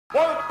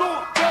One, two,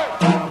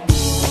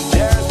 three.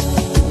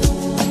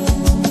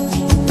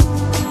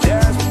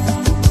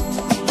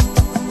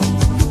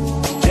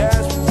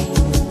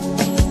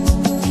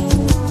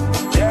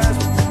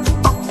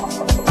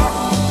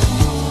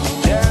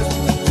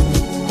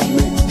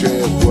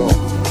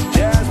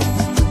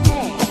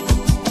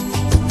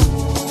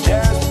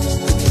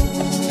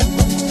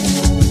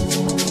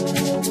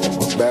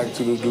 Back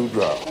to the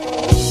dewdrop.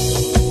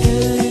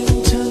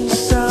 Ellington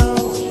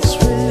sounds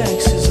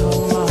relaxes our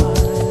mind.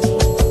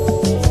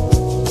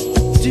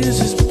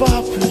 This is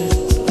bopping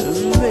and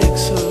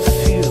makes her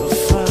feel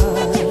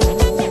fine.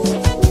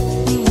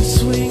 We will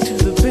swing to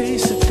the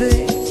bass of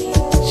things.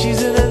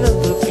 She's in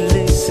another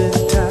place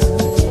and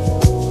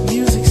time.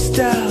 Music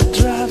style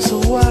drives her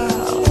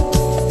wild,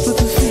 but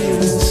the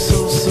feeling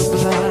so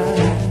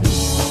sublime.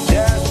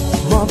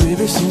 My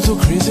baby seems so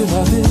crazy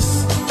about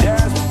this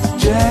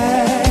jazz.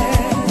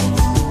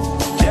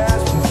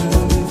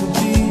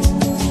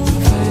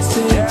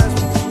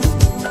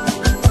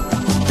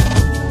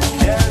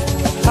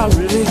 I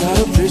really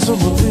gotta play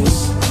some of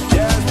this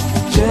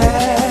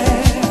jazz.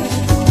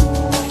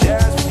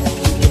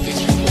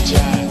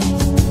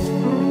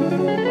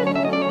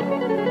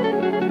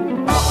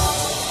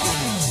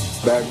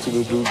 Back to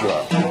the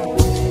dewdrop.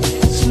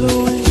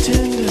 Slow and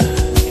tender,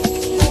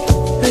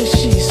 as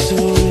she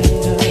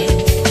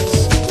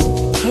surrenders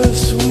her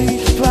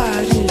sweet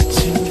body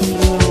to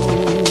flow.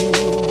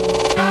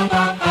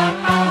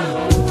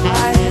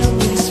 I am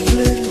in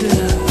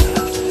splendor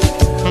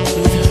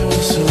with her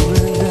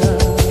surrender.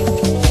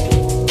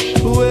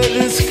 Where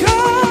this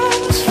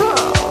comes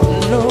from,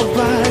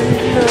 nobody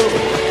knows.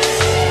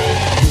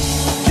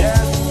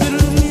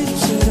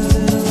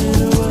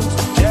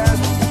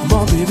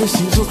 My baby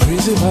seems so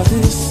crazy about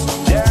this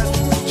jazz.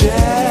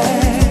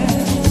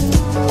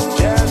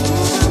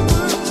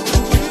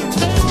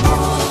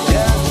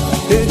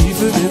 And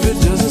even if it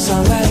doesn't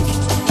sound like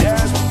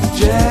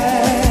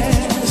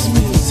jazz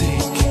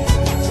music,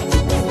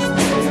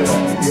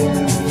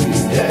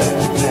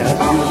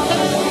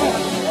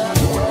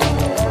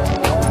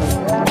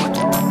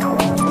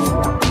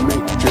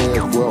 Make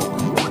jazz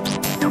welcome.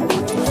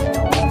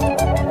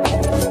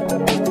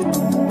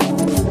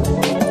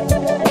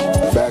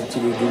 Back to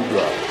the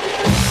dewdrop.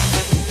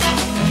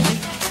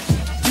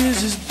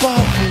 this is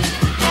bopping.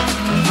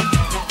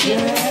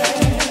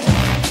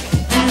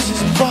 This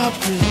is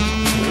bopping.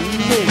 It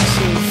makes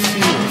her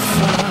feel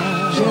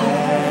fine.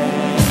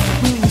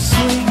 We will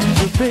swing to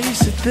the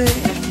bass of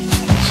things.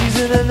 She's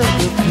in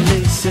another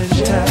place and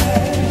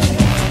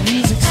time.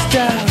 Music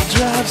style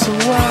drives her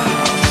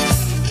wild.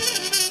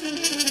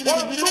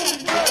 One, two,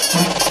 three.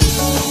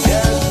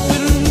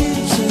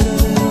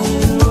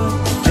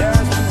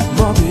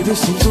 My baby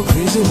seems so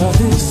crazy about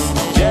this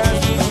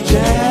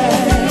jazz.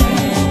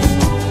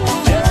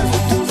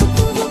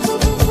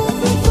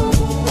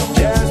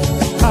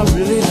 I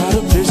really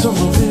gotta play some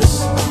of this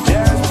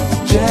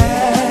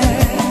jazz.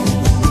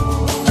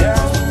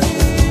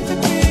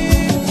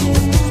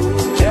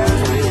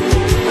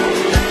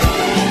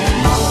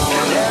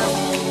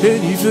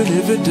 And even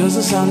if it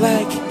doesn't sound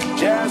like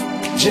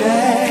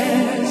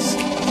jazz.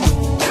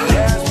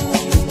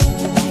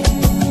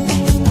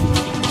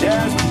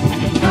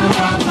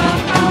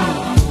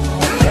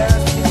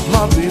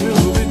 My baby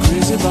will be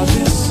crazy about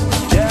this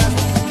jazz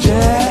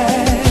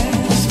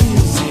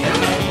music.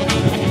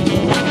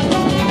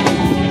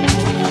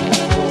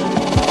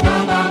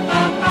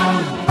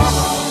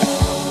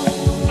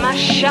 Ma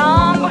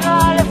chambre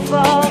a la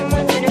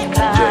forme d'une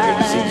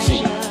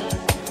cage.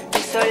 Le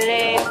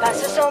soleil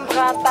passe son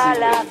bras par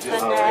la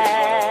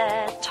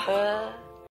fenêtre.